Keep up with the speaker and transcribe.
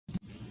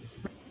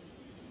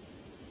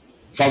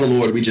Father,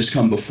 Lord, we just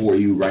come before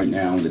you right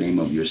now in the name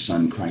of your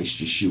son, Christ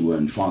Yeshua.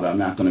 And Father, I'm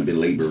not going to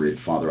belabor it.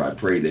 Father, I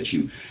pray that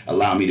you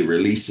allow me to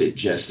release it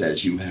just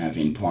as you have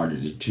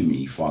imparted it to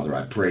me. Father,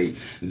 I pray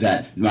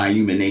that my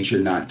human nature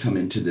not come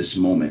into this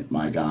moment,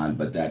 my God,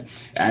 but that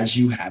as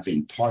you have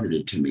imparted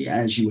it to me,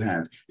 as you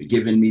have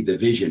given me the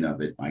vision of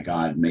it, my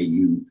God, may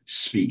you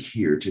speak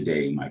here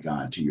today, my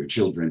God, to your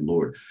children,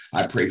 Lord.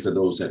 I pray for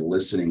those that are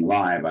listening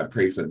live. I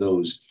pray for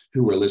those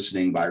who are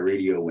listening by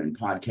radio and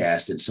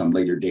podcast at some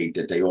later date,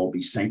 that they all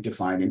be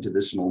sanctified into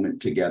this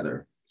moment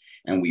together.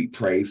 And we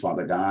pray,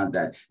 Father God,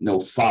 that no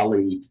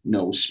folly,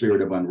 no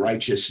spirit of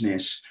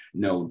unrighteousness,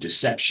 no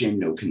deception,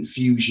 no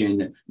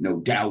confusion, no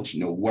doubt,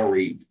 no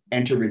worry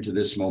enter into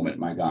this moment,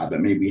 my God,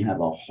 but may we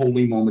have a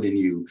holy moment in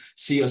you.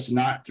 See us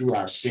not through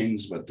our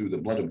sins, but through the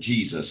blood of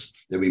Jesus,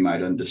 that we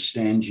might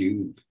understand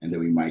you and that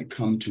we might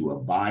come to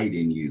abide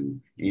in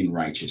you in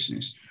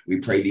righteousness.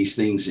 We pray these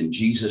things in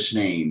Jesus'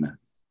 name.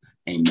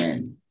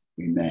 Amen.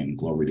 Amen.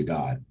 Glory to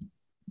God.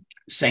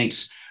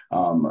 Saints,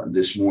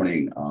 this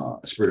morning,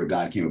 a Spirit of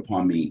God came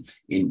upon me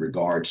in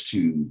regards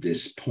to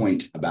this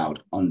point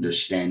about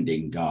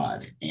understanding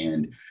God.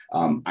 And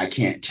I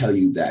can't tell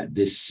you that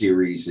this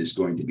series is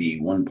going to be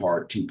 1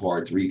 part, 2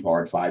 part, 3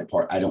 part, 5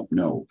 part. I don't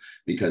know,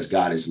 because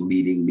God is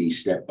leading me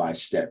step by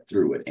step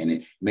through it. And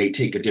it may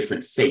take a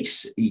different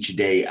face each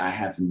day. I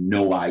have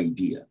no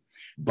idea.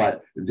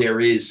 But there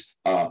is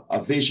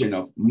a vision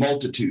of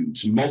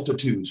multitudes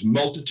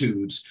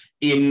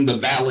in the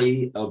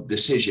valley of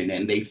decision,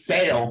 and they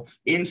fail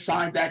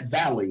inside that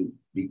valley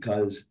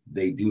because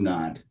they do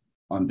not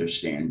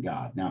understand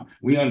God. Now,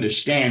 we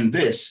understand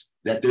this,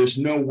 that there's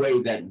no way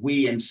that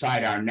we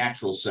inside our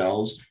natural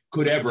selves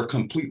could ever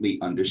completely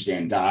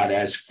understand God.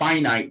 As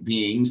finite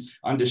beings,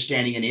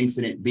 understanding an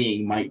infinite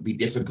being might be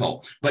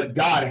difficult, but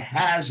God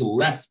has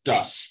left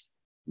us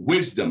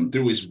wisdom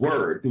through his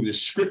word, through the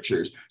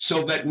scriptures,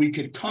 so that we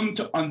could come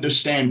to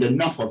understand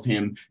enough of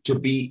him to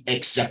be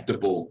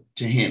acceptable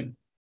to him.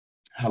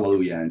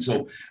 Hallelujah. And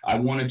so I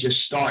want to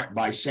just start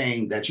by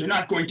saying that you're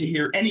not going to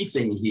hear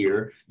anything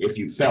here if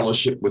you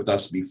fellowship with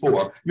us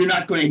before. You're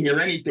not going to hear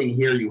anything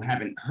here you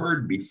haven't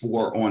heard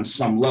before on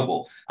some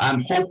level.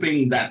 I'm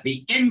hoping that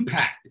the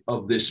impact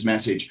of this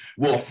message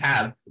will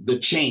have the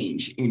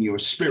change in your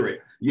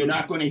spirit. You're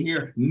not going to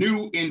hear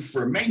new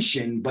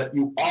information, but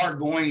you are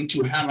going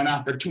to have an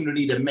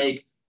opportunity to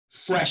make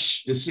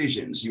fresh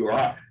decisions. You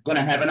are going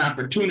to have an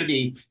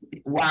opportunity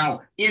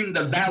while in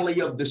the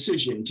valley of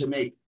decision to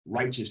make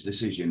righteous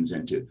decisions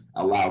and to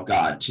allow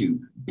God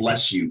to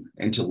bless you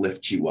and to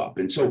lift you up.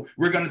 And so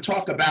we're going to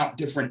talk about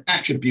different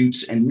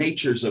attributes and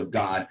natures of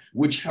God,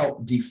 which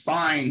help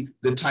define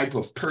the type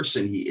of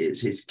person he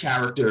is, his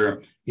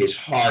character, his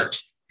heart,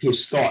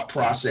 his thought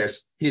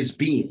process, his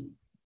being.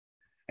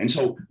 And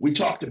so we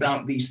talked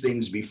about these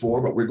things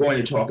before, but we're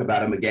going to talk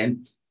about them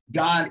again.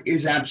 God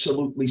is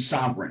absolutely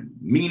sovereign,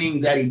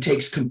 meaning that he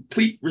takes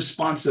complete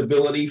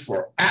responsibility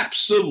for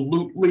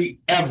absolutely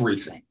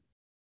everything.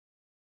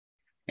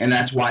 And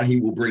that's why he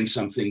will bring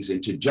some things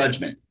into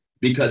judgment,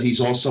 because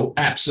he's also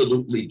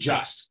absolutely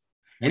just.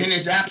 And in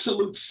his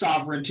absolute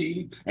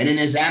sovereignty and in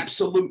his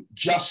absolute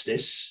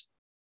justice,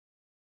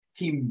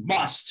 he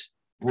must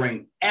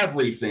bring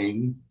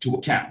everything to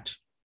account.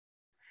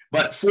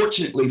 But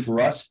fortunately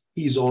for us,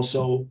 he's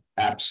also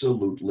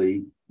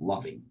absolutely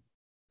loving.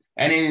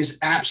 And in his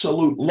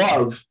absolute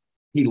love,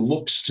 he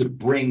looks to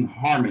bring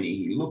harmony.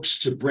 He looks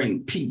to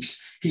bring peace.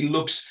 He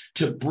looks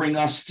to bring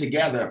us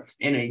together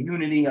in a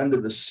unity under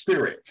the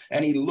Spirit.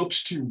 And he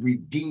looks to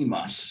redeem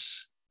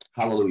us.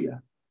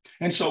 Hallelujah.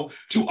 And so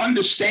to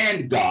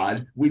understand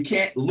God, we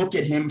can't look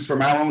at him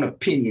from our own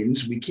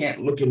opinions. We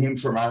can't look at him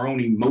from our own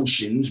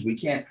emotions. We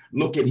can't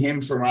look at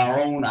him from our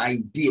own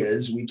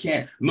ideas. We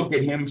can't look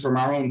at him from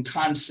our own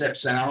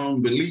concepts and our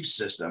own belief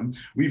system.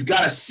 We've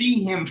got to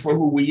see him for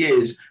who he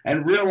is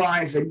and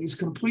realize that he's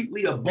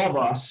completely above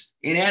us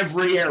in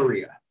every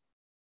area.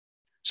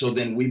 So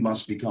then we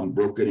must become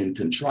broken and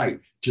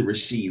contrite to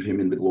receive him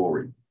in the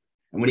glory.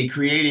 And when he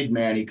created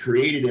man, he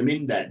created him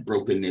in that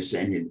brokenness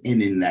and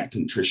in that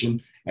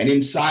contrition. And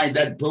inside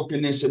that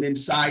brokenness and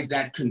inside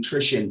that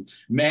contrition,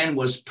 man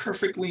was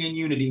perfectly in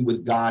unity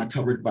with God,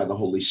 covered by the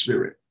Holy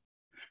Spirit.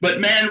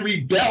 But man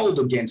rebelled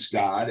against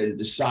God and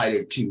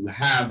decided to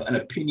have an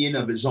opinion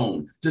of his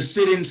own, to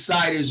sit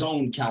inside his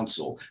own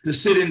counsel, to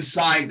sit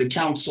inside the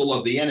counsel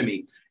of the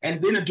enemy.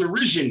 And then a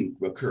derision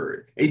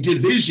occurred, a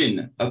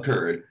division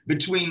occurred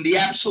between the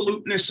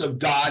absoluteness of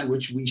God,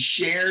 which we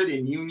shared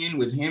in union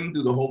with him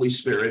through the Holy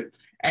Spirit,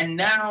 and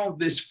now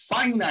this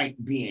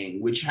finite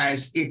being, which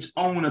has its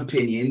own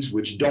opinions,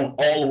 which don't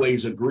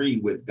always agree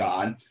with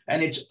God,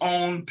 and its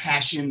own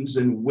passions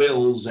and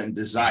wills and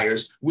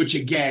desires, which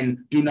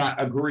again do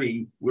not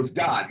agree with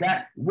God.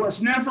 That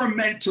was never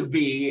meant to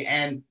be.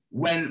 And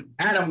when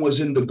Adam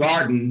was in the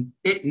garden,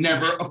 it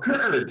never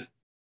occurred.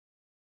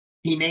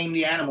 He named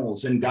the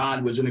animals and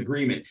God was in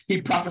agreement.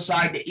 He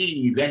prophesied to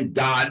Eve and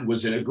God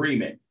was in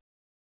agreement.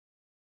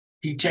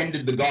 He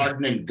tended the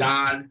garden and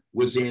God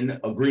was in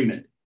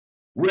agreement.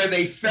 Where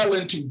they fell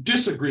into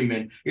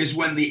disagreement is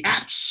when the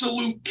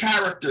absolute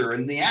character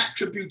and the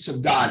attributes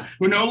of God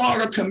were no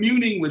longer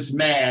communing with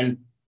man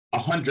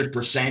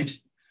 100%,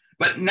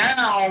 but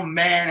now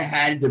man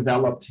had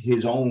developed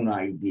his own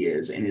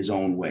ideas and his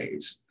own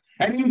ways.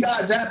 And in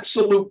God's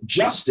absolute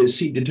justice,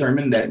 he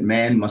determined that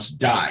man must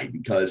die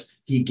because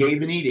he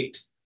gave an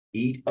edict.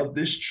 Eat of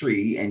this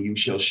tree and you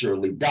shall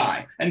surely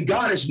die. And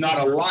God is not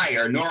a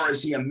liar, nor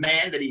is he a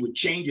man that he would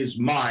change his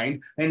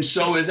mind. And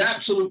so his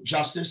absolute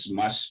justice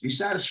must be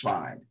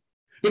satisfied.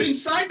 But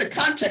inside the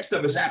context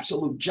of his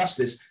absolute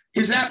justice,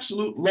 his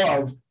absolute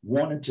love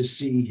wanted to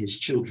see his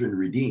children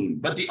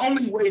redeemed. But the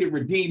only way to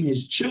redeem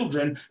his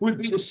children would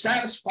be to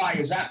satisfy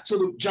his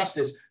absolute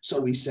justice.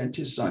 So he sent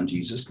his son,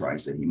 Jesus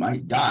Christ, that he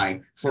might die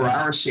for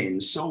our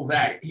sins so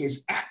that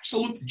his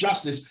absolute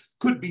justice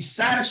could be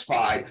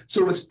satisfied,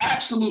 so his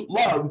absolute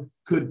love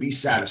could be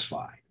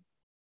satisfied.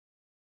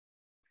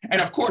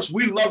 And of course,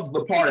 we love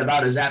the part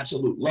about his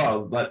absolute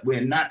love, but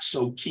we're not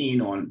so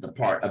keen on the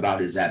part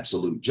about his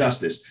absolute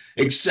justice,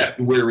 except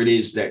where it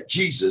is that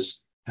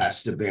Jesus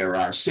has to bear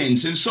our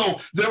sins. And so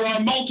there are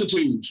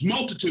multitudes in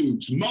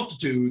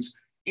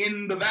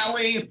the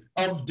valley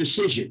of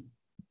decision.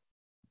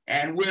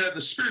 And where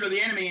the spirit of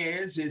the enemy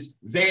is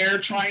there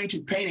trying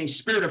to paint a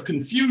spirit of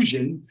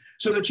confusion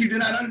so that you do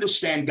not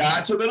understand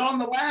God, so that on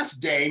the last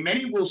day,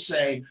 many will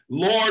say,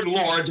 Lord,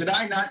 Lord, did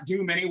I not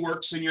do many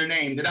works in your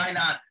name? Did I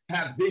not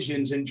have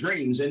visions and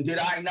dreams? And did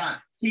I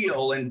not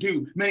heal and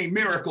do many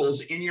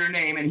miracles in your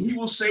name? And he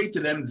will say to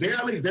them,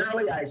 verily,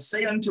 verily, I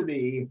say unto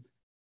thee,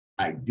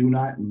 I do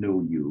not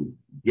know you.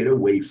 Get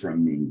away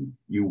from me,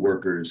 you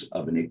workers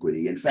of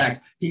iniquity. In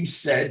fact, he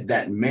said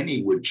that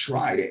many would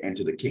try to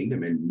enter the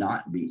kingdom and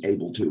not be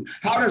able to.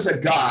 How does a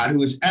God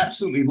who is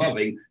absolutely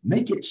loving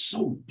make it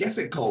so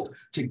difficult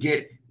to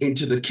get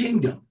into the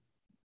kingdom?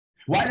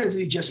 Why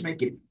doesn't he just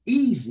make it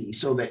easy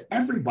so that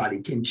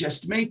everybody can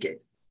just make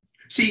it?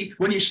 See,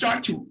 when you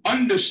start to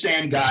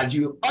understand God,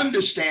 you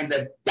understand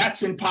that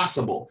that's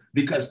impossible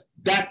because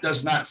that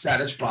does not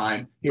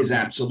satisfy his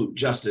absolute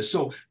justice.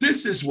 So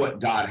this is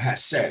what God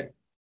has said.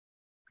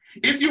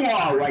 If you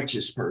are a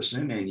righteous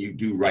person and you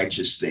do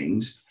righteous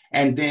things,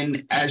 and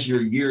then as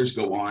your years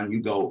go on,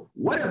 you go,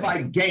 what have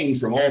I gained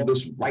from all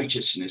this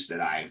righteousness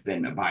that I've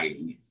been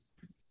abiding in?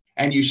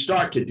 And you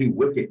start to do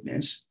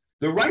wickedness.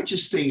 The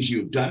righteous things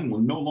you've done will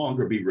no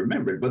longer be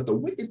remembered, but the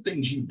wicked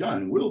things you've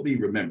done will be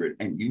remembered,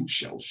 and you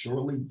shall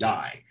surely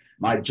die.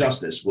 My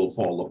justice will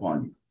fall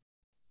upon you.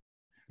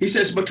 He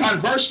says, but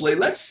conversely,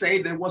 let's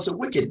say there was a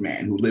wicked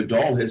man who lived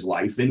all his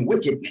life in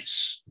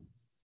wickedness.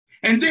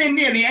 And then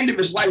near the end of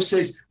his life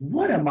says,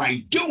 what am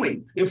I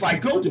doing? If I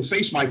go to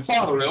face my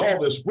father in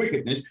all this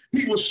wickedness,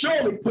 he will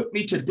surely put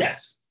me to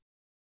death.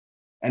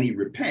 And he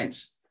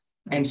repents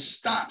and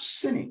stops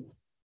sinning.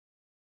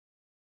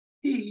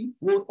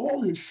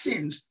 All his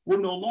sins will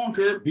no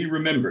longer be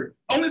remembered.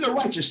 Only the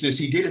righteousness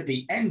he did at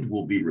the end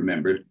will be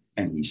remembered,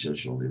 and he shall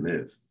surely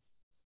live.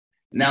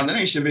 Now, the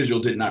nation of Israel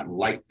did not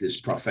like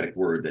this prophetic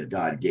word that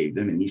God gave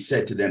them, and he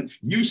said to them,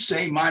 you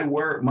say my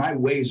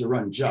ways are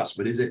unjust,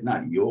 but is it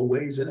not your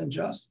ways that are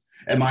unjust?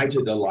 Am I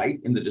to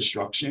delight in the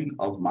destruction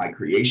of my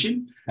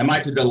creation? Am I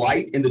to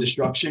delight in the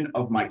destruction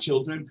of my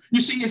children? You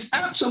see, his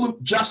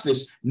absolute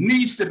justice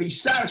needs to be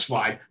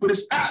satisfied, but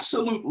his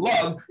absolute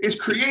love is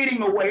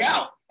creating a way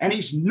out, and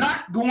he's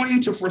not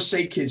going to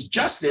forsake his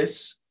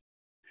justice,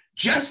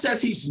 just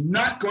as he's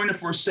not going to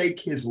forsake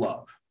his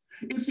love.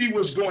 If he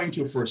was going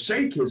to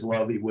forsake his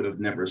love, he would have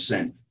never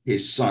sent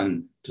his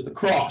son to the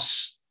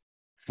cross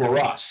for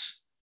us.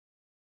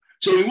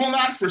 So he will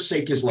not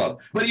forsake his love,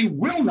 but he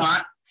will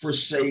not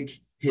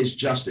forsake his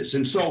justice.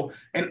 And so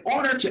in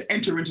order to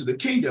enter into the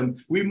kingdom,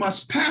 we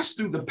must pass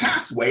through the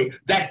pathway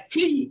that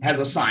he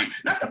has assigned,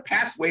 not the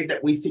pathway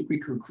that we think we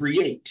could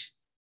create.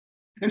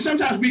 And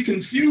sometimes we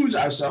confuse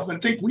ourselves and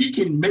think we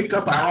can make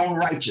up our own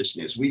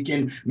righteousness. We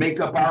can make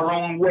up our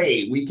own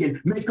way. We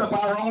can make up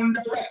our own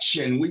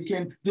direction. We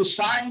can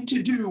decide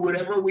to do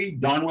whatever we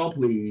darn well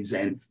please.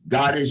 And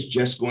God is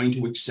just going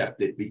to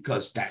accept it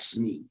because that's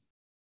me.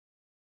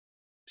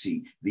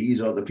 See,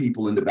 these are the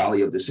people in the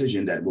valley of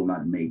decision that will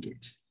not make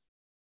it.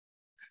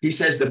 He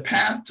says the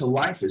path to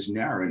life is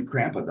narrow and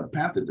cramped, but the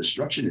path to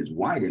destruction is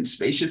wide and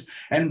spacious.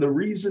 And the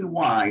reason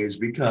why is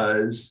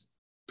because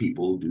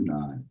people do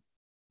not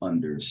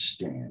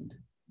understand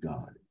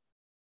God.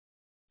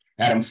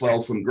 Adam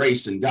fell from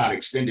grace and God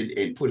extended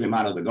and put him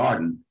out of the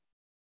garden.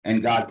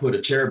 And God put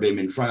a cherubim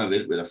in front of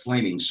it with a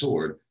flaming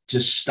sword to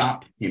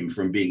stop him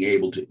from being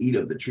able to eat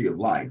of the tree of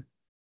life.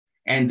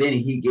 And then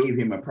he gave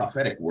him a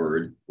prophetic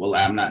word. Well,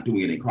 I'm not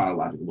doing it in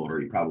chronological order.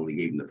 He probably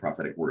gave him the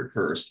prophetic word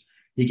first.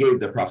 He gave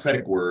the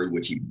prophetic word,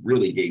 which he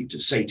really gave to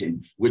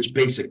Satan, which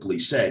basically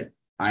said,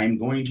 I'm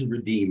going to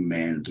redeem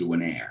man through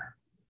an heir.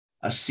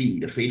 A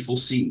seed, a faithful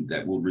seed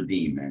that will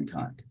redeem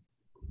mankind.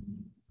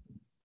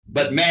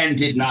 But man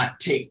did not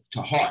take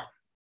to heart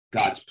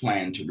God's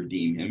plan to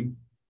redeem him.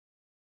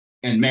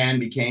 And man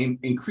became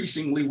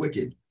increasingly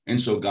wicked.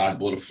 And so God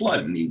brought a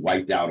flood and he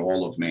wiped out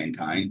all of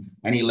mankind.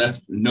 And he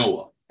left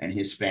Noah and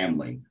his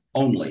family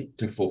only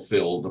to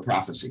fulfill the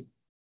prophecy.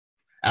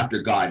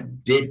 After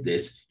God did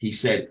this, he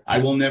said, I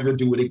will never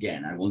do it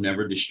again. I will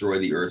never destroy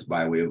the earth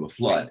by way of a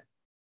flood.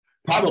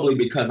 Probably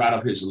because out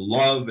of his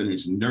love and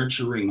his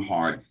nurturing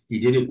heart, he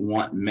didn't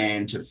want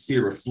man to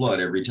fear a flood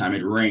every time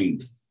it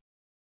rained.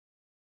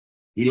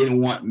 He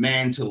didn't want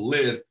man to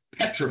live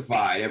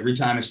petrified every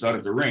time it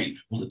started to rain.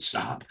 Will it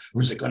stop,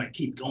 or is it going to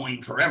keep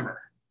going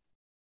forever?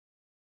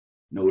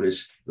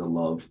 Notice the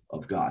love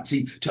of God.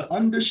 See, to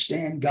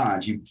understand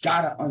God, you've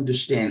got to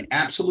understand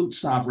absolute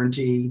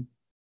sovereignty,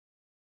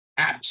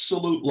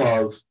 absolute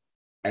love,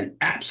 and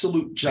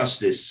absolute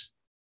justice,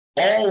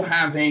 all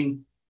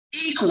having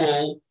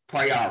equal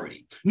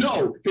priority.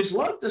 No, his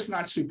love does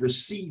not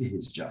supersede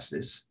his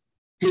justice.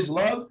 His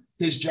love,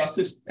 his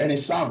justice, and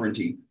his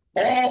sovereignty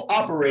all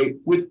operate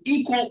with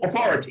equal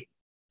authority.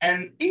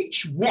 And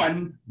each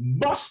one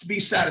must be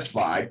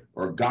satisfied,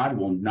 or God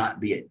will not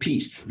be at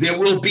peace. There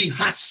will be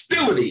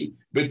hostility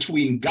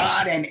between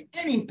God and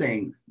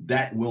anything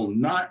that will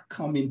not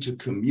come into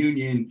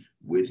communion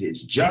with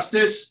his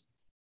justice,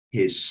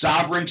 his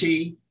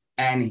sovereignty,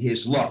 and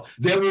his love.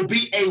 There will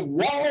be a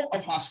wall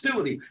of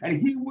hostility,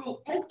 and he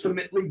will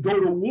ultimately go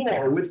to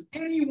war with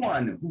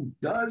anyone who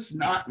does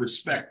not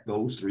respect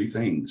those three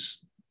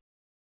things.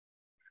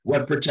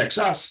 What protects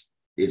us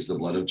is the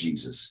blood of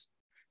Jesus.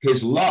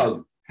 His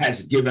love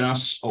has given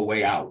us a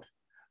way out,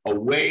 a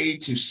way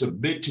to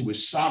submit to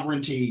his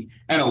sovereignty,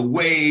 and a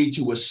way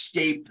to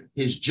escape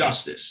his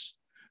justice,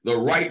 the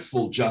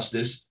rightful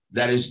justice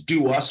that is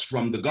due us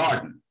from the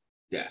garden,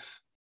 death.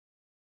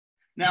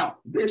 Now,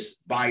 this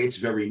by its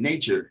very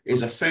nature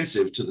is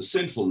offensive to the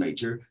sinful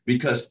nature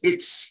because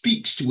it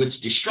speaks to its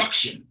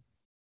destruction.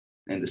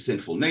 And the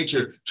sinful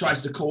nature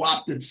tries to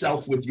co-opt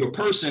itself with your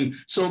person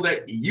so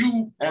that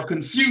you are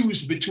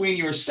confused between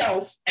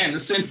yourself and the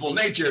sinful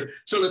nature,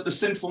 so that the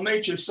sinful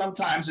nature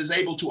sometimes is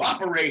able to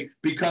operate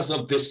because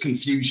of this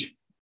confusion.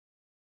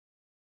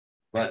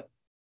 But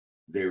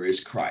there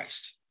is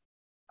Christ.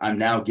 I'm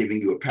now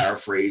giving you a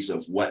paraphrase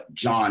of what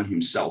John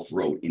himself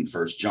wrote in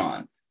 1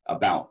 John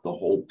about the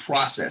whole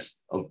process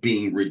of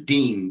being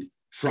redeemed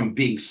from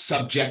being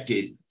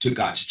subjected to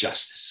God's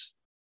justice.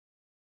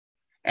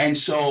 And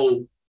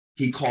so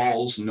he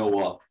calls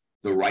Noah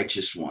the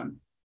righteous one,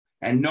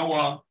 and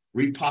Noah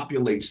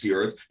repopulates the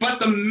earth. But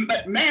the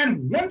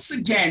man once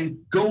again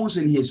goes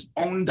in his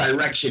own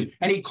direction,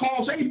 and he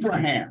calls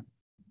Abraham, and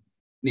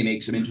he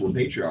makes him into a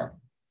patriarch,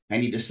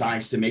 and he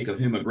decides to make of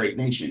him a great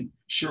nation.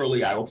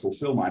 Surely I will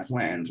fulfill my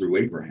plan through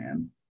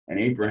Abraham, and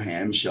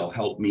Abraham shall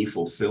help me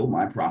fulfill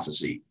my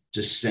prophecy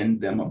to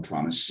send them a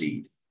promised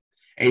seed.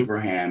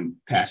 Abraham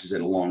passes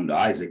it along to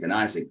Isaac, and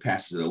Isaac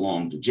passes it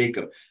along to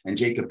Jacob, and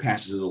Jacob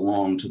passes it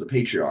along to the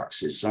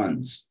patriarchs, his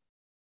sons.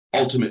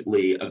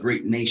 Ultimately, a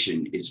great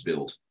nation is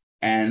built,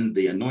 and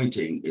the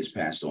anointing is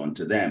passed on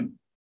to them.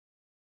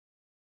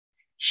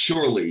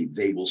 Surely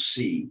they will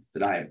see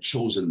that I have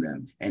chosen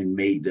them and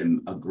made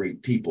them a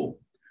great people.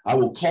 I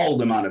will call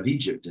them out of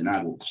Egypt, and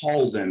I will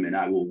call them, and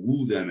I will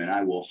woo them, and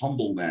I will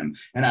humble them,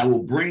 and I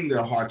will bring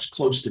their hearts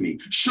close to me.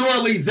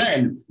 Surely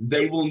then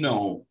they will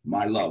know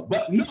my love.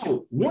 But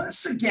no,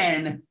 once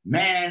again,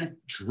 man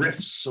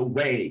drifts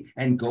away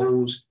and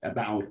goes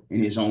about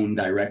in his own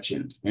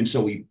direction. And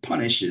so he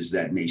punishes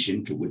that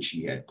nation to which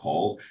he had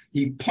called.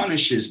 He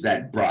punishes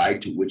that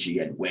bride to which he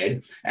had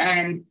wed,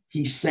 and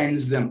he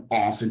sends them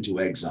off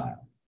into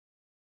exile.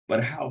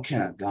 But how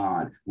can a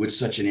God with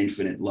such an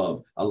infinite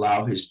love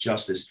allow his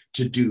justice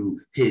to do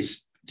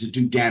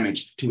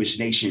damage to his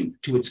nation,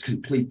 to its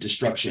complete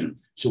destruction?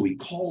 So he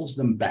calls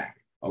them back,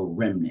 a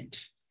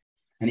remnant,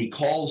 and he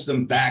calls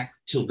them back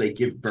till they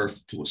give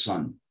birth to a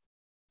son.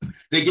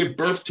 They give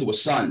birth to a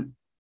son,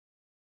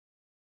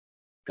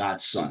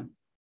 God's son,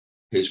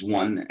 his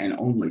one and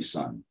only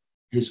son,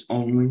 his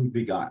only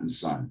begotten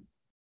son,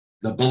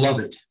 the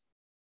beloved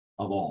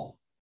of all.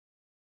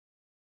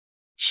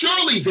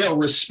 Surely they'll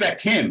respect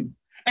him,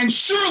 and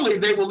surely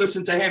they will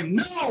listen to him.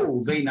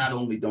 No, they not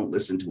only don't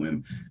listen to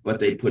him, but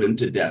they put him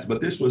to death. But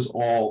this was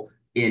all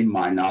in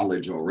my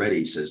knowledge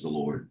already, says the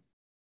Lord.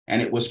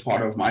 And it was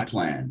part of my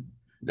plan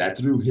that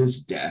through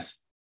his death,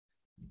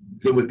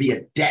 there would be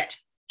a debt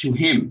to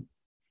him,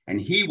 and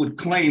he would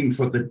claim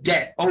for the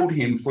debt owed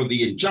him for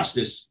the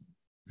injustice,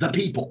 the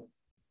people.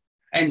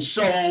 And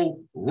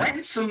so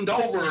ransomed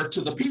over to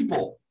the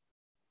people,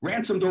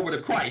 ransomed over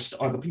to Christ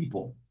are the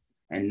people.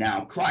 And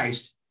now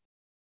Christ,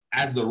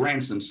 as the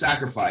ransom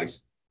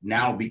sacrifice,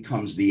 now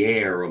becomes the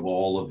heir of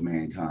all of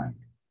mankind.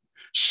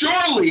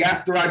 Surely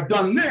after I've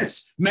done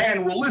this,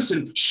 man will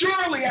listen.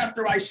 Surely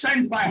after I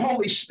send my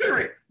Holy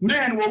Spirit,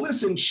 man will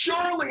listen.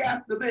 Surely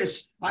after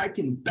this, I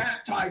can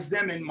baptize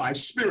them in my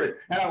spirit,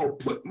 and I will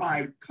put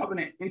my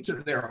covenant into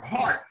their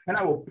heart, and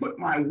I will put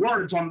my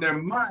words on their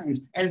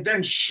minds, and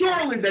then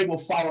surely they will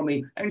follow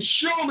me, and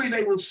surely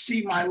they will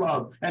see my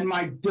love and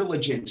my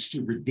diligence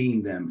to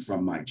redeem them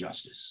from my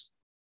justice.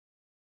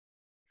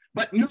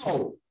 But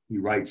no, he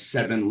writes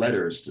 7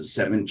 letters to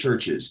 7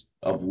 churches,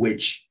 of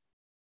which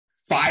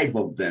 5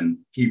 of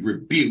them he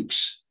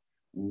rebukes,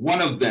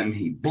 1 of them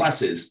he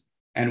blesses,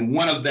 and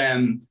 1 of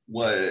them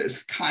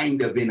was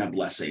kind of in a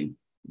blessing.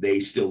 They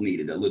still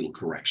needed a little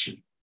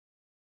correction.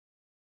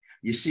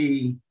 You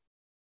see,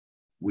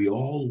 we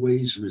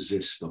always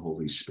resist the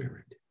Holy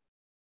Spirit.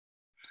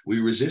 We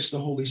resist the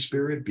Holy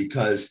Spirit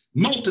because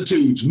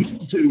multitudes in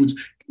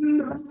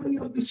the valley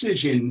of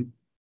decision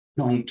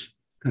don't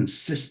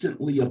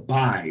consistently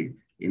abide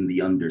in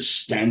the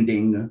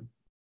understanding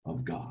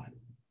of God.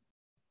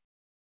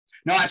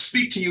 Now, I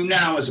speak to you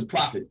now as a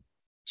prophet,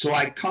 so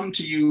I come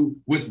to you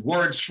with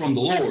words from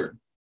the Lord,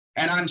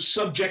 and I'm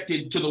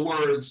subjected to the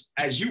words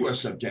as you are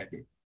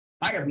subjected.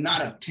 I have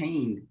not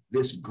obtained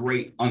this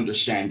great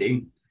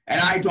understanding, and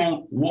I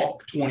don't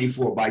walk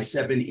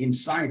 24/7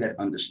 inside that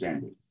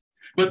understanding.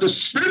 But the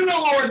Spirit of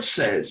the Lord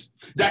says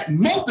that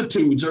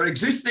multitudes are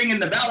existing in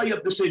the valley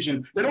of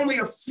decision, that only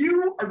a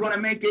few are going to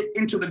make it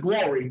into the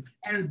glory,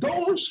 and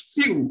those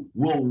few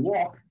will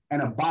walk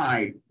and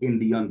abide in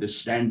the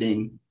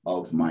understanding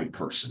of my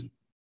person.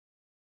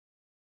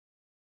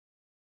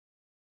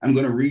 I'm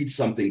going to read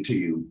something to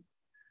you,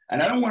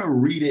 and I don't want to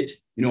read it.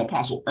 You know,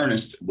 Apostle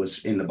Ernest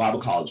was in the Bible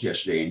college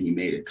yesterday, and he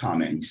made a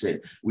comment. He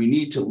said, we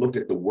need to look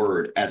at the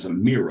word as a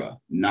mirror,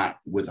 not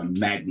with a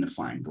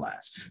magnifying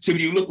glass. See,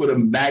 when you look with a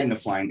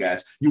magnifying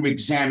glass, you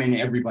examine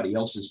everybody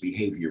else's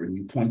behavior and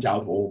you point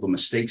out all the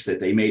mistakes that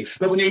they made.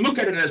 But when you look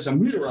at it as a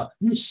mirror,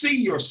 you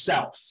see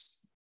yourself,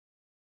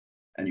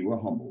 and you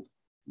are humbled.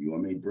 You are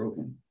made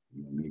broken.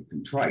 You are made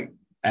contrite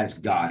as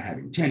God had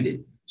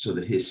intended, so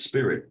that his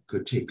Spirit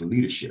could take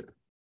leadership.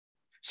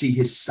 See,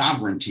 his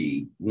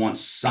sovereignty wants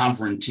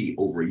sovereignty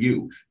over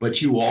you,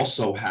 but you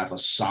also have a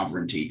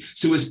sovereignty.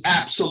 So his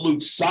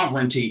absolute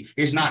sovereignty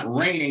is not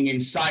reigning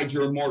inside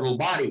your mortal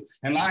body.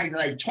 And like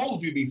I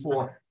told you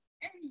before,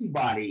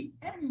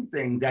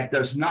 anything that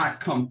does not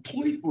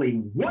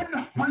completely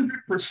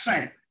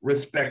 100%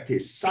 respect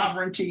his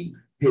sovereignty,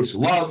 his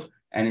love,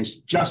 and his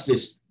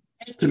justice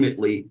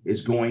ultimately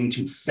is going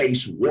to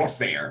face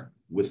warfare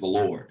with the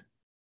Lord.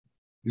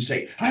 You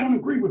say, I don't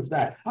agree with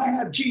that. I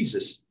have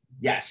Jesus.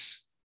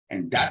 Yes.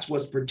 And that's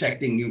what's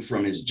protecting you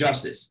from his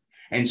justice.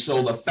 And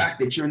so the fact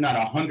that you're not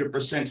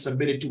 100%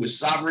 submitted to his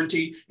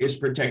sovereignty is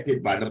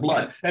protected by the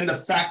blood. And the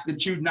fact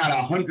that you're not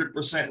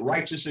 100%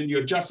 righteous in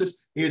your justice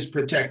is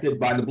protected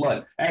by the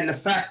blood. And the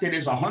fact that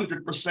his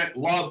 100%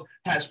 love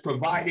has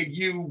provided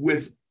you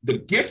with the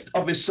gift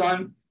of his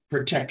son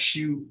protects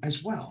you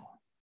as well.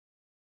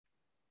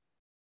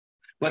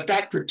 But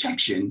that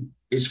protection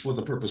is for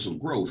the purpose of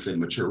growth and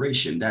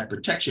maturation. That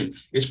protection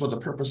is for the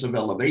purpose of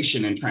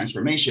elevation and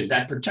transformation.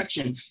 That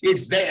protection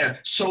is there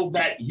so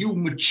that you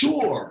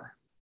mature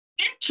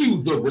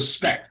into the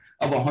respect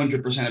of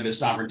 100% of his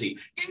sovereignty,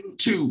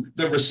 into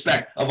the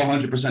respect of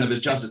 100% of his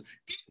justice,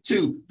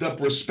 into the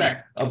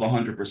respect of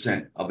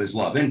 100% of his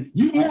love. And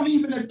you won't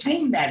even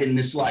attain that in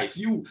this life.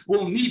 You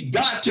will need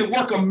God to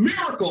work a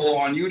miracle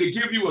on you to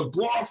give you a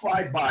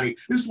glorified body.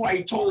 This is why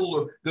he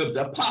told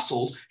the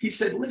apostles, he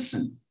said,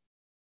 listen,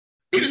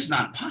 it is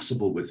not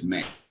possible with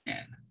man,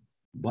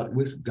 but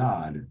with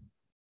God,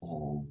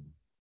 all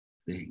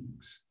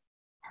things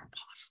are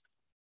possible.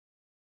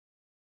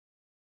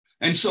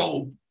 And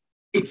so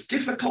it's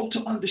difficult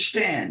to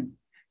understand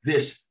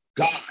this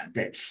God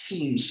that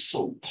seems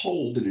so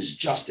cold in his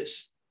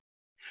justice,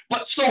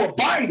 but so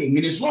abiding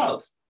in his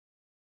love,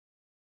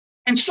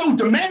 and so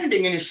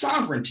demanding in his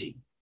sovereignty,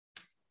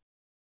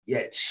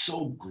 yet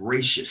so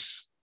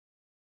gracious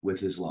with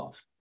his love.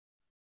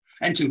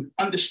 And to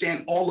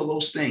understand all of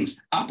those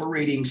things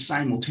operating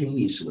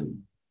simultaneously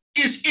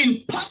is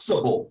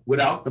impossible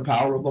without the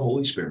power of the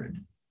Holy Spirit.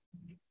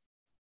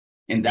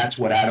 And that's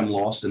what Adam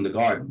lost in the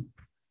garden.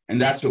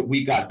 And that's what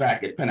we got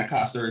back at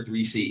Pentecost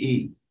 33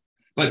 CE.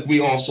 But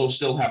we also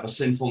still have a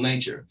sinful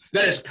nature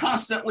that is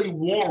constantly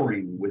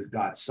warring with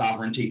God's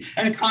sovereignty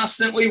and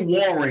constantly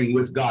warring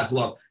with God's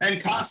love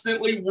and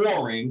constantly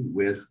warring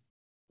with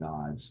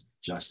God's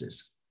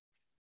justice.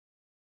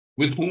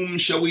 With whom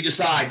shall we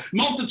decide?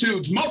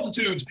 Multitudes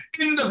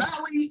in the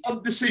valley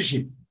of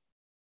decision.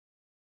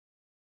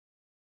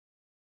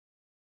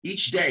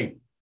 Each day,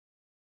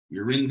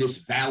 you're in this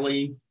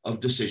valley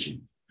of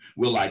decision.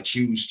 Will I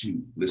choose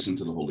to listen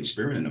to the Holy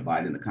Spirit and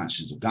abide in the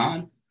conscience of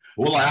God?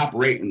 Or will I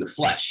operate in the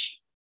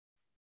flesh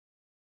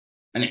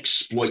and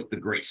exploit the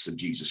grace of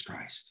Jesus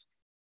Christ?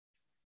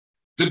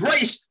 The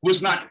grace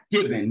was not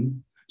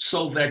given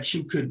so that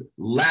you could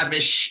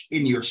lavish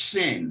in your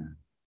sin.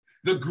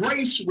 The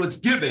grace was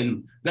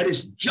given that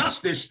his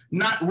justice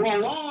not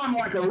roll on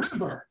like a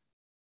river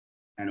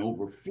and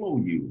overflow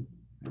you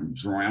and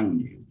drown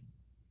you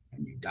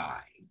and you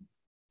die.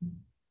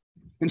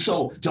 And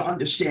so to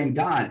understand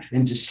God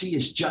and to see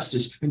his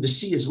justice and to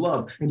see his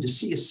love and to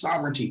see his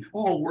sovereignty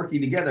all working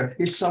together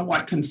is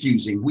somewhat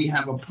confusing. We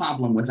have a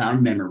problem with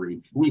our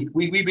memory. We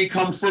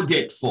become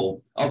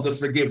forgetful of the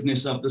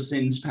forgiveness of the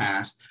sins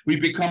past. We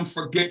become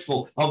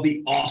forgetful of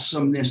the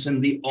awesomeness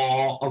and the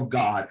awe of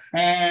God.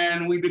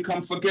 And we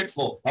become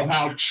forgetful of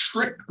how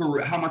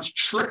much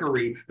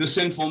trickery the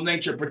sinful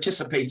nature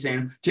participates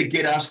in to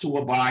get us to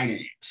abide in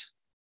it.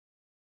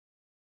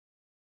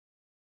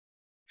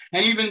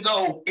 And even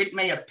though it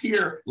may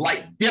appear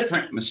like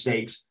different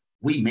mistakes,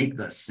 we make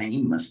the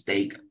same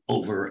mistake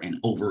over and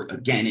over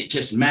again. It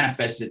just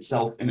manifests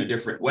itself in a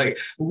different way.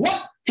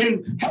 What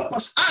can help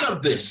us out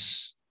of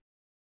this?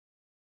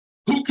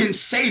 Who can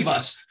save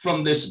us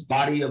from this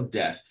body of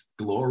death?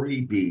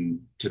 Glory be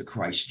to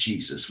Christ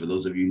Jesus. For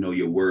those of you who know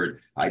your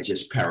word, I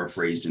just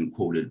paraphrased and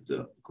quoted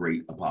the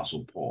great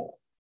Apostle Paul.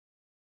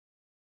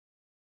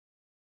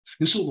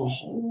 And so the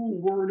whole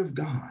word of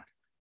God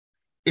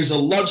is a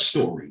love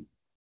story.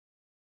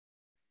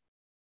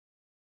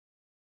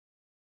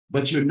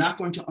 But you're not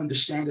going to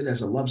understand it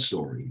as a love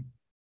story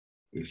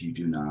if you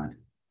do not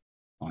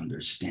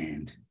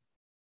understand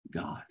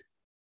God.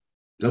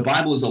 The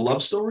Bible is a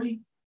love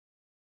story.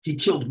 He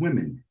killed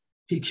women.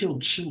 He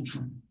killed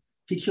children.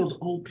 He killed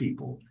old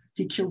people.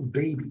 He killed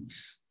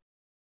babies.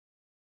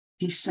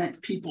 He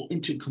sent people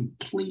into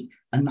complete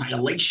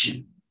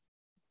annihilation.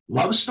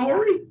 Love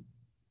story?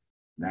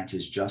 That's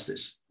his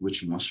justice,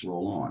 which must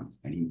roll on,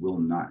 and he will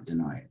not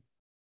deny it.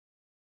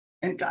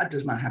 And God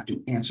does not have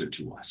to answer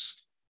to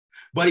us,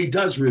 but he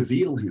does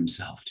reveal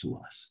himself to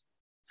us.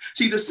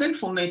 See, the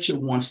sinful nature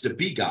wants to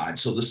be God,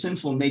 so the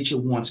sinful nature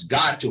wants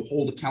God to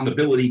hold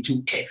accountability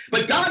to it.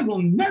 But God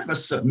will never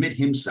submit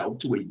himself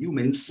to a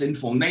human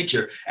sinful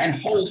nature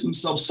and hold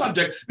himself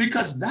subject,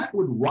 because that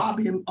would rob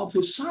him of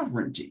his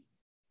sovereignty.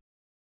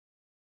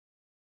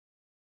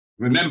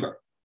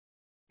 Remember,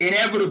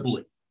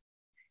 inevitably,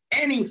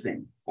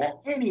 anything or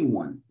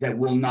anyone that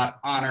will not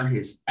honor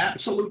his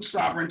absolute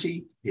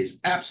sovereignty, his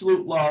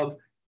absolute love,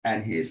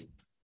 and his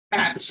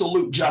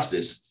absolute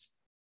justice,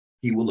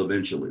 he will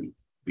eventually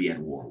be at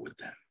war with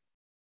them.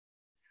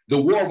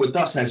 The war with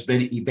us has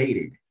been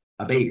abated.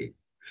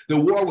 The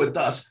war with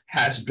us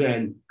has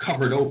been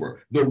covered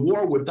over. The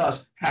war with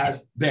us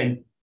has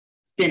been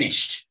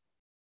finished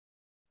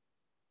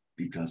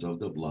because of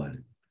the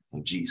blood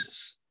of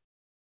Jesus.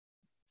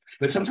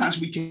 But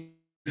sometimes we can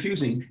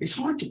confusing. It's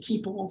hard to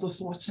keep all the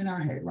thoughts in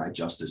our head, right?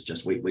 Justice,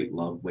 just wait,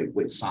 love,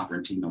 wait,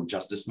 sovereignty, no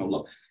justice, no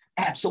love.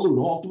 Absolute,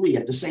 all three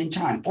at the same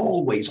time,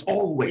 always,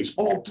 all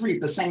three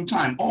at the same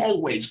time,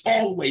 always.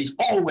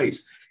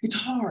 It's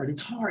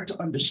hard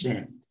to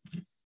understand.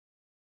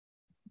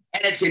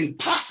 And it's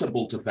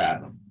impossible to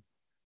fathom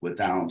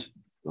without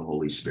the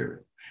Holy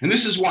Spirit. And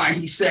this is why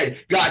he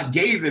said God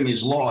gave him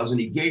his laws and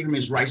he gave him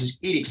his righteous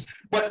edicts,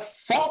 but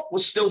fault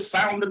was still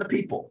found in the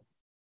people.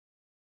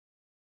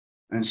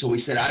 And so he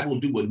said, I will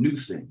do a new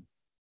thing.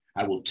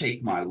 I will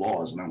take my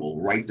laws and I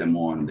will write them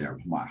on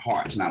my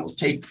hearts, and I will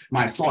take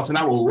my thoughts and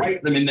I will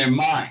write them in their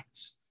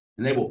minds,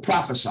 and they will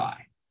prophesy.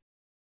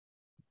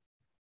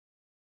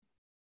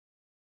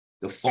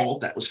 The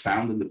fault that was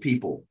found in the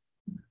people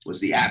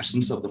was the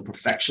absence of the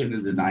perfection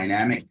and the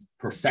dynamic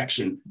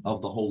perfection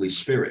of the Holy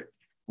Spirit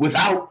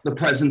without the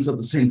presence of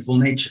the sinful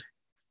nature.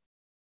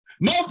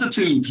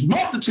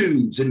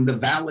 Multitudes in the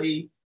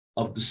valley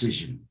of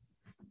decision.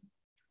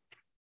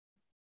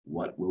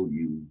 What will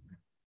you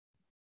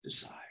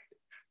decide?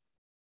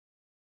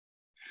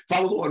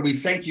 Father, Lord, we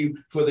thank you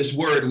for this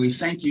word. We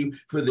thank you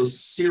for this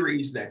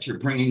series that you're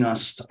bringing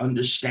us to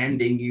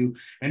understanding you.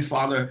 And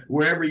Father,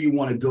 wherever you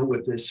want to go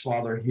with this,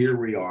 Father, here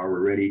we are. We're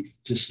ready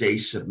to stay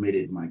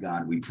submitted, my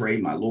God. We pray,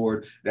 my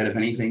Lord, that if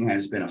anything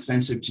has been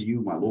offensive to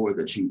you, my Lord,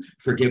 that you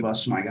forgive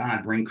us, my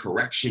God, bring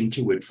correction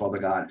to it, Father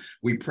God.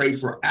 We pray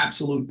for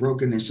absolute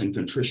brokenness and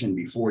contrition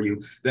before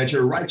you, that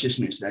your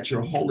righteousness, that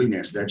your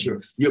holiness, that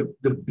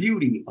the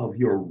beauty of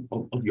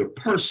your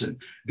person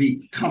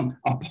become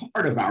a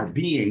part of our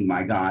being,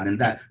 my God, and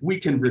that we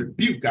can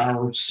rebuke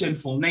our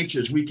sinful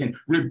natures. We can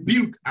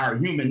rebuke our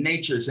human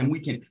natures, and we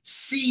can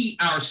see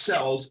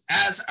ourselves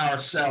as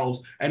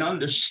ourselves and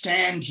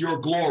understand your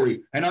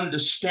glory and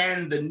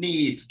understand the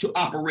need to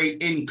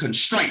operate in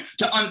constraint,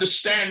 to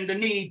understand the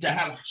need to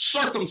have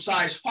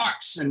circumcised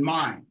hearts and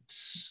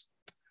minds.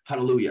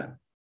 Hallelujah.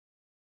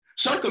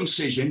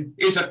 Circumcision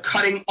is a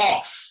cutting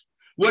off.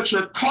 What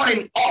you're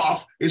cutting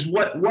off is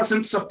what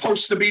wasn't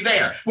supposed to be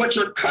there. What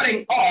you're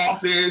cutting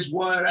off is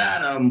what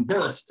Adam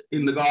birthed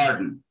in the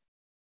garden,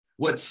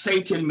 what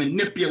Satan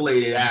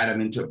manipulated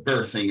Adam into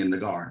birthing in the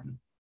garden.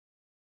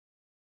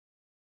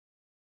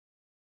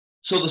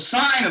 So the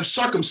sign of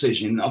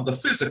circumcision of the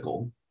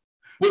physical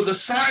was a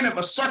sign of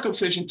a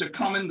circumcision to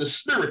come in the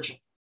spiritual,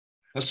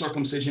 a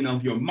circumcision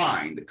of your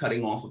mind, the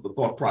cutting off of the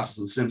thought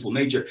process of sinful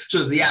nature so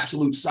that the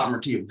absolute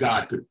sovereignty of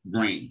God could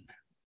reign.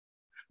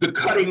 The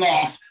cutting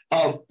off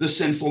of the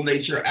sinful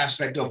nature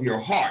aspect of your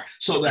heart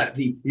so that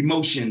the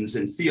emotions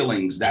and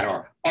feelings that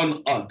are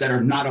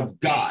not of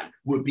God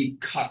would be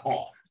cut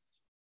off.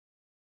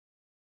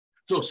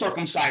 So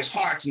circumcised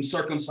hearts and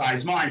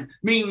circumcised mind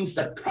means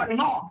the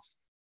cutting off.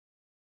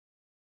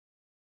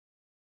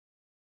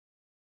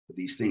 But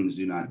these things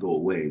do not go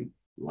away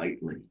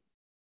lightly.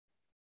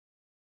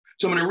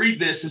 So I'm going to read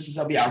this. This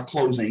will be our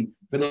closing.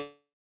 For those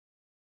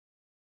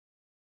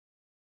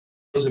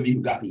of you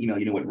who got the email,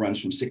 you know it runs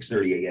from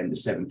 6:30 a.m. to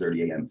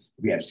 7:30 a.m.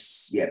 We have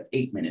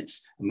 8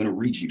 minutes. I'm going to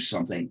read you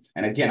something.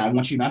 And again, I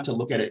want you not to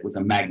look at it with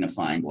a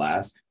magnifying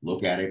glass.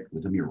 Look at it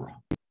with a mirror.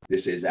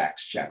 This is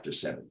Acts chapter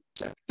 7.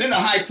 Then the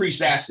high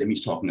priest asked him,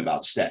 he's talking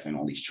about Stephen,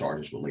 all these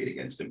charges were laid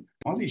against him.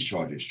 Are these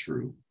charges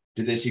true?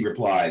 To this he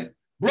replied,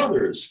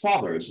 Brothers,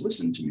 fathers,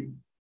 listen to me.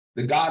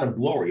 The God of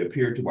glory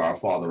appeared to our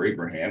father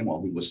Abraham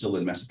while he was still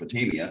in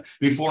Mesopotamia,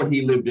 before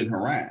he lived in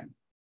Haran.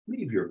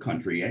 Leave your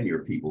country and your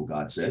people,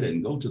 God said,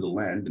 and go to the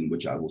land in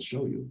which I will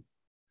show you.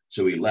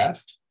 So he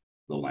left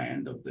the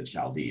land of the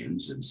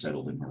Chaldeans and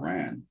settled in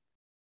Haran.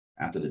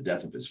 After the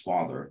death of his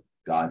father,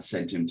 God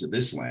sent him to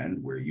this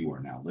land where you are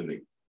now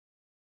living.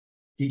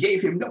 He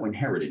gave him no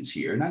inheritance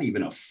here, not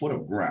even a foot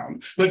of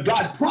ground, but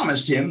God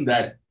promised him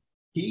that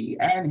he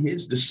and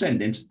his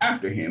descendants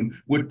after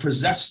him would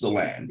possess the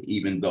land,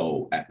 even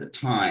though at the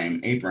time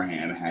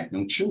Abraham had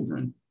no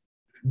children.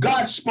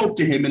 God spoke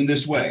to him in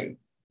this way: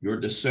 your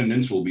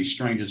descendants will be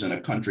strangers in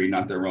a country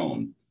not their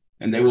own,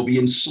 and they will be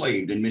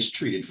enslaved and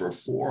mistreated for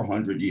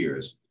 400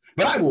 years.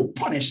 But I will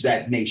punish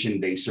that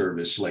nation they serve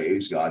as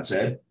slaves, God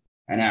said,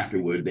 and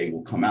afterward they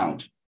will come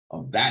out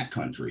of that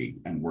country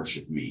and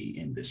worship me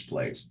in this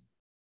place.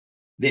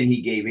 Then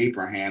he gave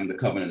Abraham the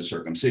covenant of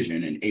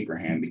circumcision, and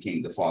Abraham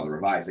became the father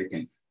of Isaac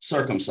and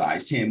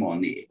circumcised him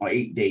on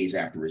 8 days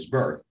after his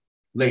birth.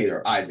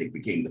 Later, Isaac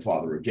became the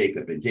father of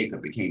Jacob, and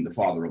Jacob became the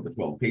father of the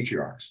 12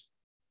 patriarchs.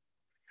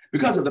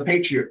 Because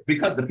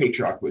the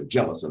patriarchs were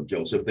jealous of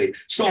Joseph, they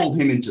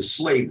sold him into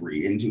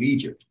slavery into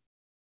Egypt.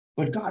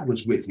 But God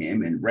was with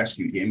him and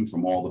rescued him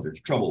from all of his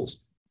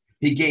troubles.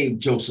 He gave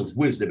Joseph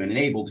wisdom and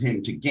enabled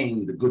him to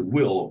gain the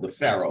goodwill of the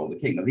Pharaoh, the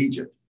king of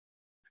Egypt.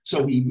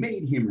 So he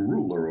made him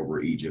ruler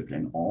over Egypt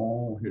and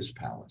all his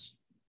palace.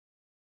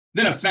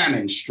 Then a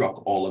famine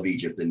struck all of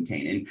Egypt and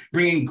Canaan,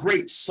 bringing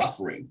great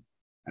suffering,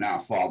 and our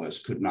fathers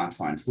could not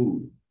find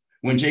food.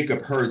 When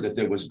Jacob heard that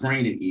there was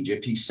grain in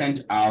Egypt, he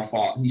sent our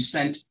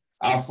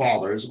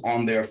fathers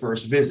on their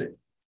first visit.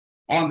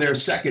 On their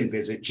second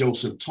visit,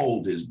 Joseph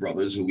told his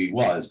brothers who he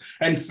was,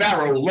 and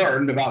Pharaoh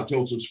learned about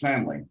Joseph's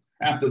family.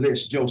 After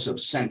this,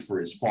 Joseph sent for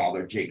his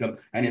father Jacob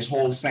and his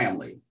whole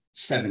family,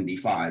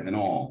 75 in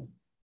all.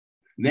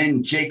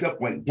 Then Jacob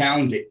went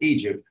down to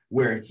Egypt,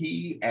 where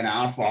he and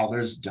our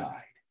fathers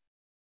died.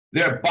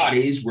 Their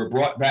bodies were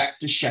brought back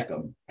to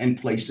Shechem and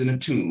placed in a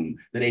tomb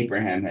that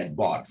Abraham had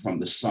bought from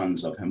the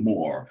sons of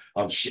Hamor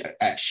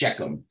at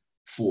Shechem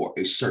for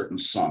a certain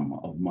sum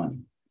of money.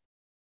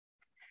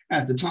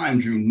 As the time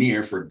drew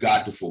near for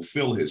God to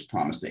fulfill his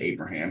promise to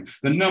Abraham,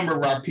 the number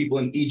of our people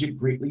in Egypt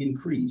greatly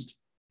increased.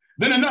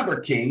 Then another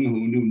king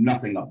who knew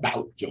nothing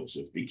about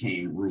Joseph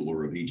became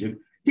ruler of Egypt.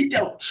 He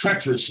dealt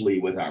treacherously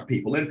with our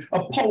people and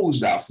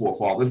opposed our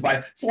forefathers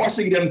by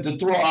forcing them to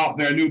throw out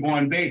their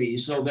newborn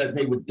babies so that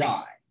they would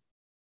die.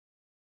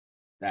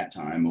 That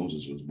time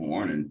Moses was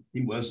born, and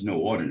he was no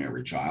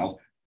ordinary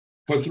child.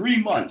 For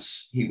 3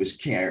 months, he was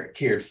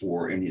cared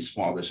for in his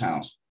father's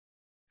house.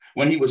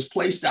 When he was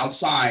placed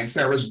outside,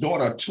 Pharaoh's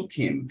daughter took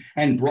him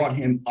and brought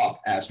him up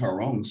as her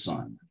own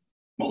son.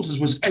 Moses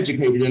was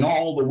educated in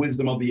all the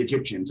wisdom of the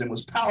Egyptians and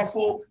was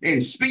powerful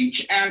in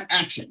speech and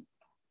action.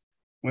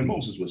 When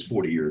Moses was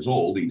 40 years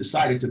old, he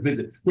decided to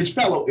visit his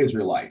fellow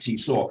Israelites. He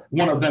saw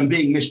one of them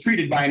being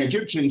mistreated by an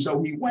Egyptian,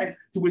 so he went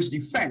to his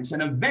defense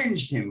and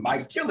avenged him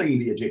by killing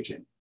the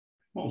Egyptian.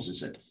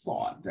 Moses had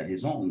thought that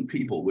his own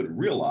people would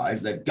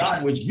realize that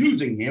God was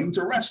using him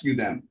to rescue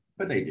them,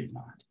 but they did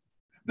not.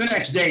 The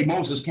next day,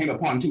 Moses came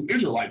upon 2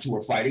 Israelites who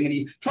were fighting, and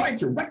he tried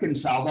to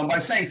reconcile them by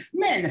saying,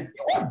 "Men,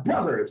 you are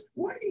brothers.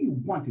 Why do you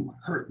want to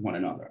hurt one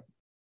another?"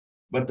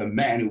 But the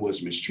man who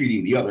was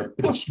mistreating the other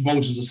pushed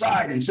Moses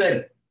aside and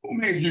said, "Who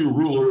made you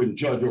ruler and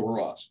judge over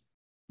us?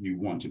 You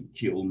want to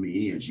kill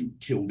me as you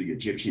killed the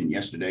Egyptian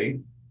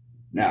yesterday?"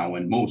 Now,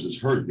 when Moses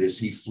heard this,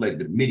 he fled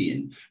to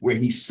Midian, where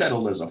he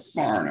settled as a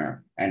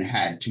foreigner and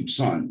had 2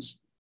 sons.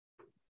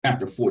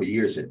 After 40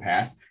 years had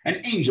passed,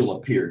 an angel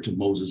appeared to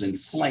Moses in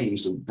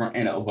flames of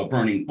a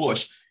burning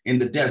bush in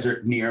the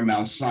desert near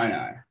Mount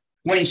Sinai.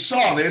 When he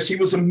saw this, he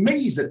was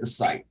amazed at the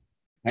sight.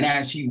 And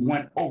as he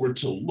went over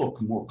to look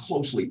more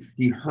closely,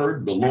 he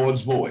heard the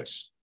Lord's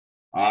voice.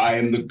 "I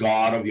am the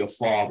God of your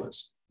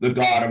fathers, the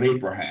God of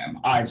Abraham,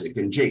 Isaac,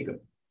 and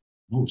Jacob."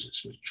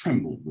 Moses was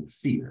trembled with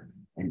fear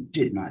and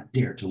did not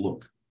dare to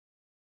look.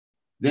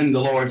 Then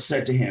the Lord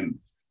said to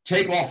him,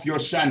 "Take off your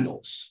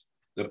sandals.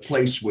 The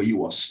place where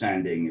you are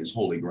standing is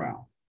holy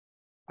ground.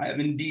 I have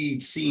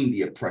indeed seen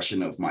the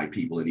oppression of my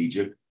people in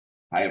Egypt.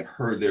 I have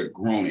heard their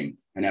groaning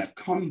and have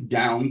come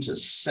down to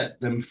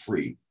set them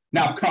free.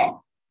 Now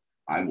come,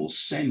 I will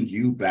send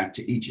you back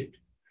to Egypt."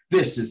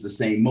 This is the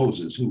same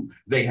Moses who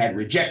they had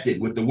rejected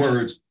with the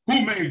words,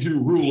 "Who made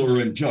you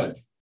ruler and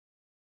judge?"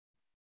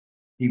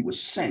 He was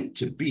sent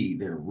to be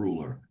their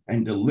ruler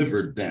and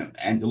delivered them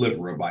and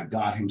deliverer by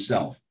God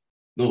himself,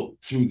 though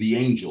through the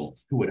angel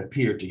who had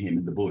appeared to him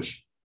in the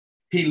bush.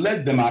 He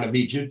led them out of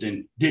Egypt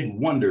and did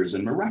wonders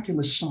and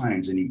miraculous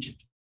signs in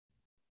Egypt,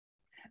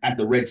 at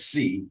the Red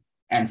Sea,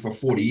 and for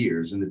 40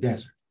 years in the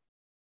desert.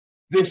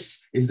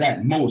 This is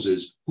that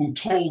Moses who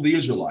told the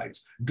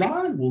Israelites,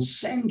 "God will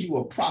send you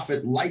a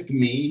prophet like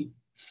me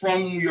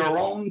from your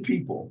own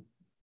people."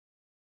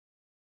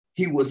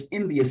 He was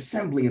in the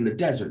assembly in the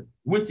desert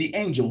with the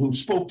angel who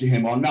spoke to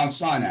him on Mount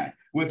Sinai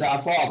with our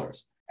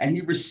fathers, and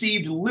he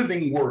received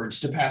living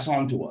words to pass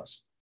on to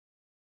us.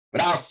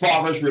 But our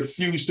fathers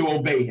refused to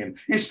obey him.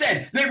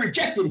 Instead, they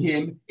rejected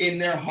him in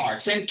their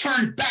hearts and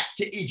turned back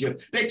to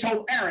Egypt. They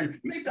told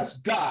Aaron, make us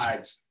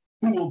gods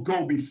who will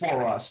go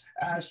before us.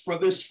 As for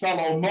this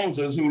fellow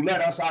Moses who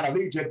led us out of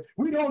Egypt,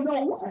 we don't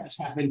know what has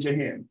happened to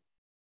him.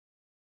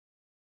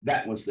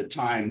 That was the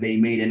time they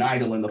made an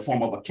idol in the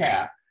form of a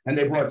calf, and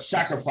they brought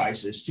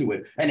sacrifices to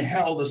it and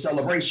held a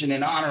celebration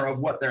in honor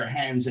of what their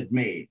hands had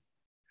made.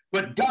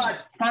 But God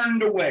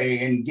turned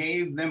away and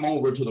gave them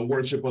over to the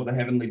worship of the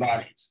heavenly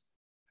bodies.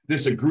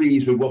 This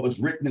agrees with what was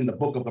written in the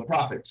book of the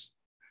prophets.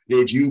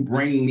 Did you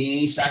bring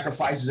me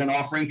sacrifices and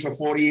offerings for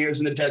 40 years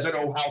in the desert,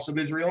 O house of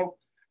Israel?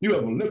 You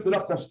have lifted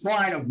up the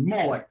shrine of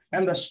Moloch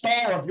and the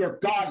star of your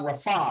god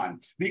Raphan,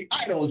 the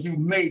idols you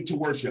made to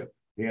worship.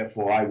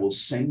 Therefore, I will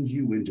send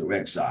you into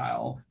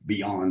exile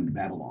beyond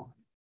Babylon.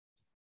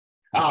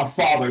 Our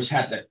fathers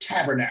had the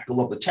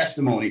tabernacle of the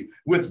testimony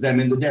with them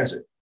in the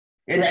desert.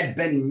 It had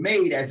been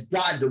made as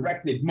God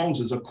directed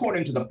Moses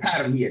according to the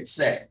pattern he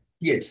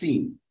had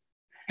seen.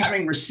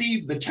 Having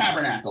received the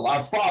tabernacle,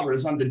 our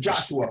fathers under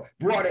Joshua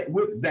brought it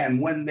with them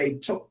when they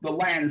took the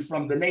land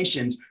from the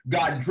nations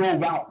God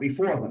drove out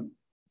before them.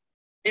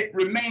 It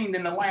remained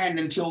in the land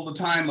until the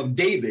time of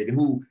David,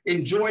 who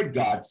enjoyed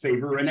God's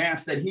favor and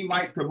asked that he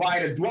might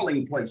provide a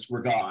dwelling place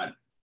for God,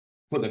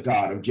 for the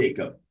God of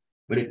Jacob.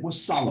 But it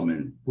was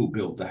Solomon who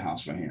built the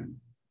house for him.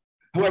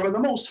 However, the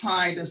Most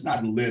High does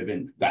not live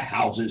in the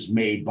houses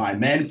made by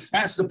men.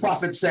 As the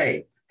prophets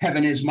say,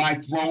 heaven is my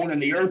throne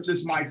and the earth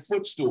is my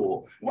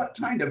footstool. What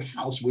kind of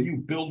house will you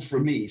build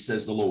for me,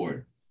 says the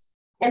Lord?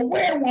 Or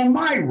where will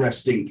my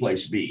resting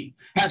place be?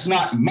 Has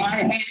not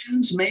my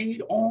hands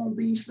made all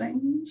these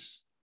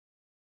things?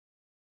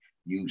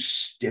 You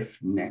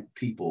stiff-necked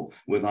people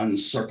with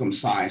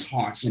uncircumcised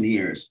hearts and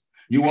ears.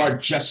 You are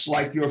just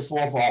like your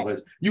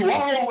forefathers. You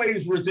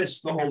always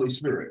resist the Holy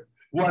Spirit.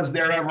 Was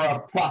there ever a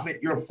prophet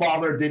your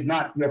fathers did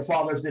not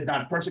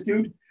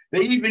persecute? They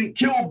even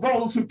killed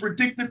those who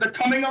predicted the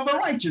coming of the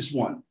righteous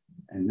one.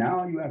 And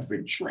now you have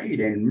betrayed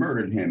and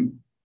murdered him.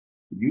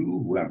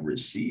 You who have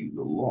received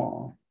the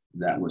law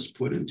that was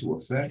put into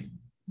effect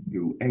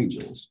through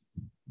angels,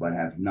 but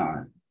have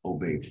not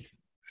obeyed it.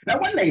 Now,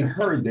 when they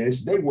heard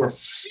this, they were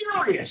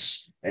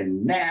furious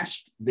and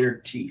gnashed their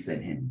teeth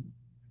at him.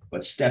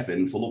 But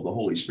Stephen, full of the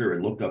Holy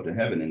Spirit, looked up to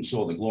heaven and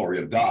saw the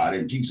glory of God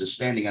and Jesus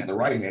standing at the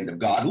right hand of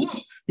God.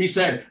 Look, he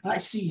said, I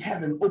see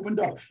heaven opened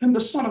up and the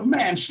Son of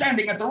Man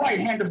standing at the right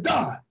hand of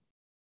God.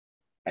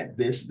 At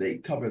this, they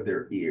covered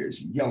their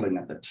ears, yelling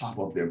at the top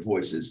of their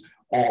voices.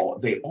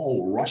 They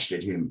all rushed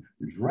at him,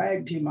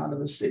 dragged him out of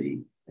the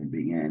city, and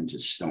began to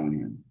stone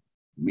him.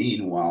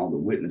 Meanwhile, the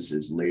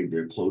witnesses laid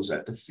their clothes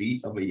at the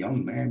feet of a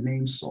young man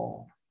named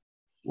Saul.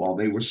 While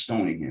they were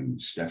stoning him,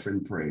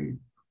 Stephen prayed,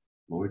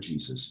 Lord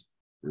Jesus,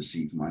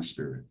 receive my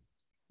spirit.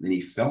 Then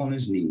he fell on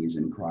his knees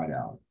and cried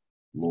out,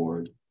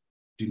 Lord,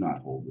 do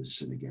not hold this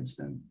sin against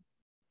them.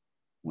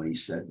 When he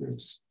said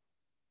this,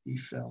 he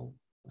fell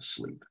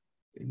asleep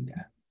in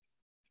death.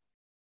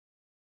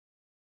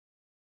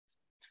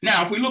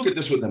 Now, if we look at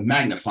this with a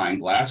magnifying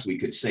glass, we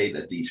could say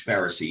that these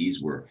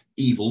Pharisees were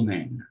evil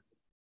men.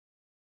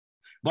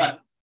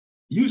 But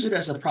use it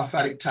as a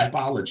prophetic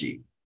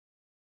typology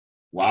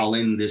while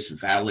in this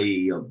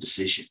valley of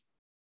decision.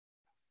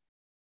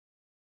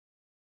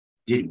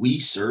 Did we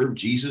serve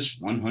Jesus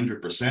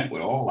 100%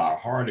 with all our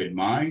heart and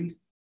mind?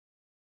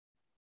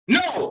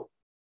 No.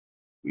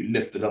 We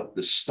lifted up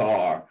the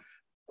star.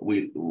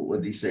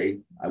 What did he say?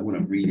 I want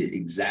to read it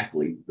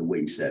exactly the way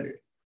he said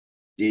it.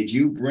 Did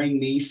you bring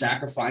me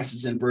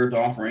sacrifices and burnt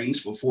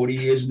offerings for 40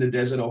 years in the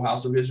desert, O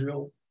house of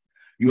Israel?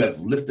 You have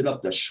lifted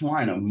up the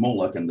shrine of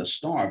Moloch and the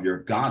star of your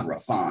god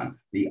Raphan,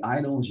 the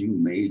idols you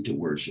made to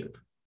worship.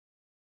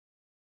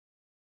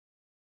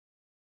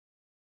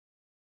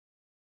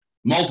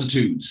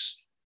 Multitudes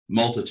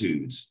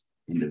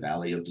in the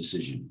valley of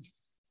decision.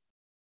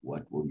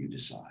 What will you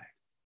decide?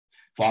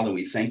 Father,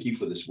 we thank you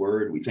for this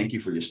word. We thank you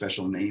for your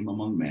special name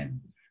among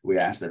men. We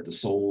ask that the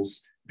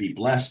souls be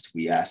blessed.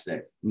 We ask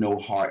that no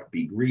heart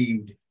be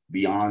grieved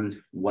beyond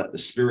what the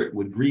Spirit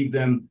would grieve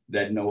them,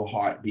 that no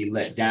heart be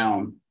let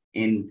down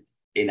in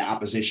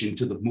opposition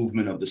to the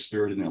movement of the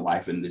Spirit in their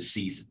life in this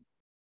season.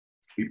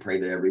 We pray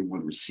that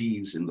everyone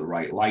receives in the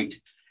right light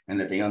and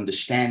that they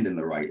understand in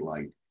the right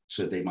light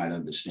so that they might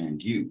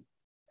understand you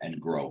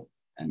and grow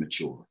and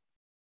mature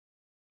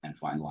and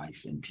find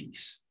life in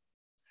peace.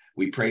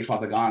 We pray,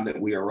 Father God,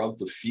 that we are of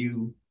the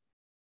few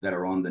that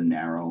are on the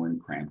narrow and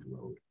cramped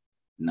road,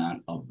 not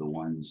of the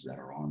ones that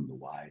are on the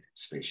wide and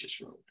spacious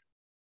road.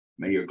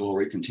 May your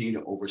glory continue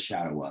to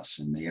overshadow us,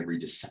 and may every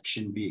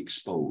deception be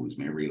exposed.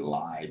 May every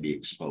lie be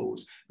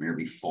exposed. May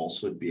every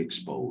falsehood be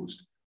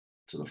exposed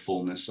to the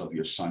fullness of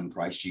your Son,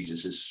 Christ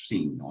Jesus, is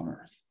seen on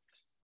earth.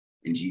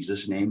 In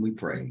Jesus' name we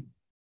pray.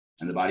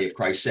 And the body of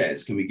Christ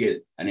says, can we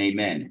get an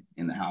amen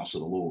in the house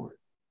of the Lord?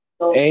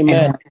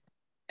 Amen.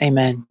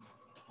 Amen.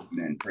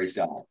 Amen. Praise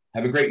God.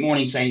 Have a great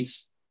morning,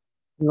 saints.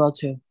 You all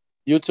too.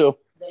 You too.